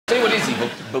Tell you what is evil.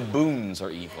 Baboons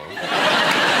are evil.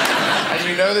 And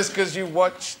you know this because you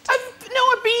watched...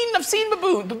 I've seen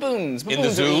baboons. In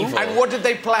the zoo? And what did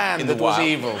they plan that was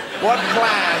evil? What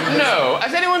plan? No.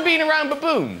 Has anyone been around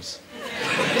baboons?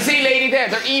 You see, lady there,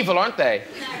 they're evil, aren't they?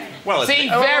 Well, see,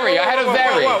 very. I had a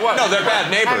very. No, they're bad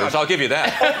neighbors, I'll give you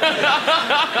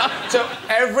that. So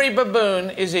every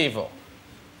baboon is evil?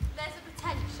 There's a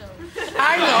potential.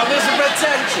 Hang on, there's a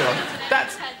potential.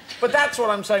 But that's what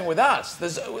I'm saying with us.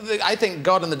 I think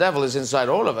God and the devil is inside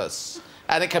all of us.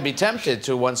 And it can be tempted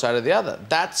to one side or the other.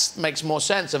 That makes more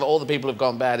sense of all the people who've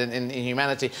gone bad in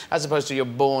humanity, as opposed to you're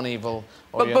born evil.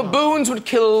 But baboons would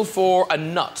kill for a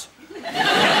nut.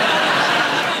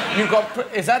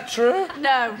 Is that true?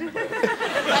 No. Take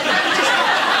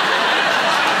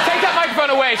that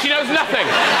microphone away. She knows nothing.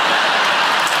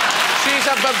 She's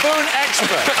a baboon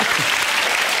expert.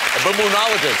 A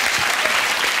baboonologist.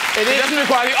 It doesn't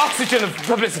require the oxygen of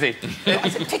publicity.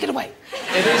 Take it away.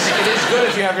 It is good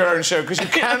if you have your own show, because you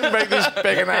can make these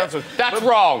big announcements. That's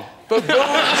wrong. Baboons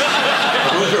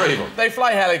are evil. They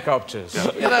fly helicopters.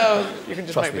 You know, you can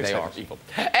just Trust make me, big they are statements. evil.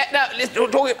 Now,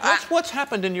 listen, What's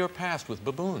happened in your past with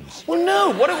baboons? well,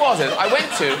 no. What it was is, I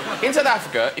went in South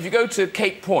Africa, if you go to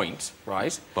Cape Point,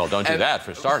 right? Well, don't do that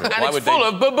for starters. And Why it's would full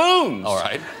of baboons. All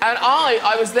right. And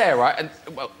I was there, right? And,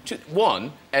 well,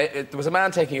 there was a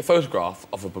man taking a photograph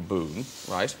of a baboon,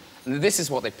 right? And this is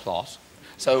what they plot.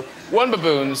 So one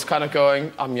baboon's kind of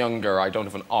going, I'm younger, I don't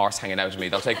have an arse hanging out of me,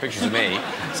 they'll take pictures of me.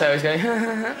 So he's going,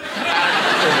 and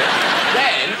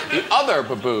then the other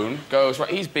baboon goes,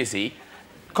 right, he's busy,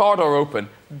 car door open,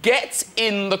 gets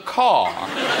in the car,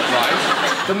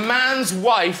 right? The man's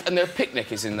wife and their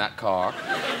picnic is in that car.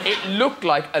 It looked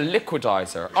like a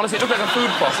liquidizer. Honestly, it looked like a food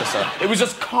processor. It was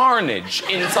just carnage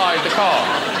inside the car.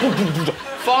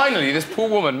 Finally, this poor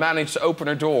woman managed to open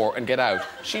her door and get out.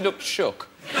 She looked shook.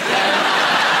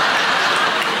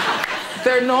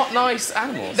 They're not nice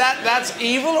animals. That's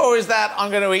evil, or is that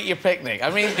I'm going to eat your picnic? I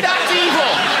mean... That's evil!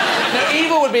 No,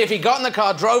 evil would be if he got in the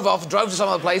car, drove to some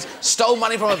other place, stole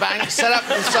money from a bank, set up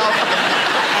himself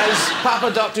as Papa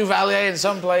Doc Duvalier in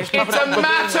some place. It's a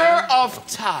matter of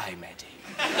time, Eddie.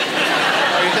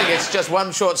 Oh, you think it's just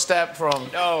one short step from...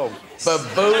 No.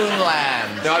 Baboon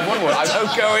land. No, I've one more.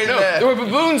 Don't go in there. There were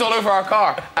baboons all over our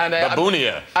car. And,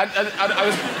 Baboonia. I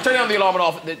was turning on the alarm and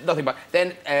off, nothing but...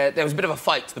 Then there was a bit of a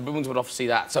fight. The baboons went off to see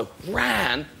that. So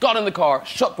ran, got in the car,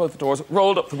 shut both the doors,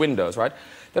 rolled up the windows, right?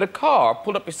 Then a car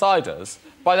pulled up beside us.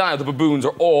 By now, the baboons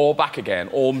are all back again,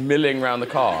 all milling around the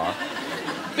car.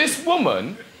 This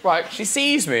woman, right, she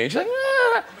sees me, she's like,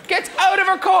 ah, gets out of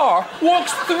her car,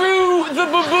 walks through the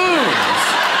baboons.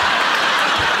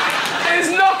 Is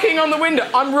knocking on the window.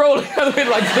 I'm rolling out the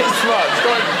window like this much,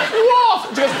 going, what?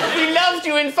 She goes, we loved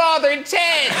you in Father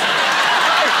Ted.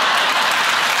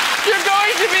 You're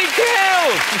going to be killed.